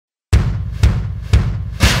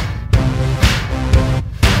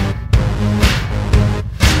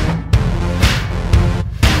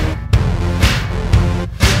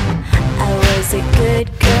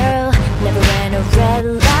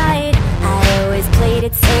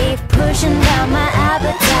it safe, pushing down my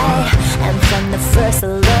appetite. And from the first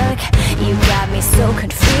look, you got me so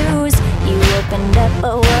confused. You opened up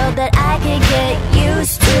a world that I could get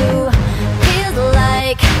used to. Feels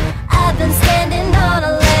like I've been standing on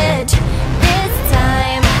a ledge. This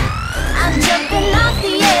time, I'm jumping off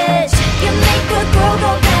the edge. You make a girl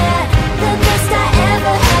go bad, the best I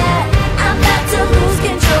ever had. I'm about to lose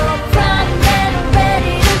control, primed and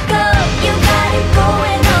ready to go. You got it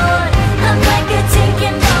going on, I'm like a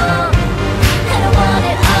ticking bomb, and I want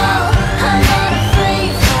it all. I'm on a free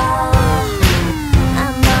fall,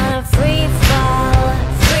 I'm on a free fall,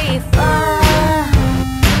 free fall.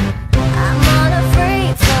 I'm on a free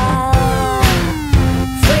fall,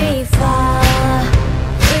 free fall,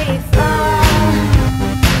 free fall.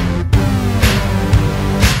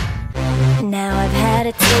 Now I've had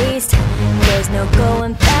a taste, there's no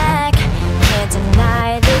going back. Can't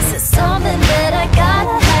deny this is something that I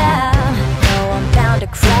gotta have. No, I'm bound to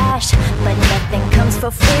crash, but nothing comes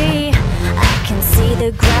for free. I can see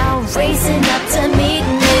the ground racing up to meet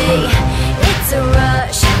me. It's a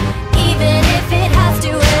rush, even if it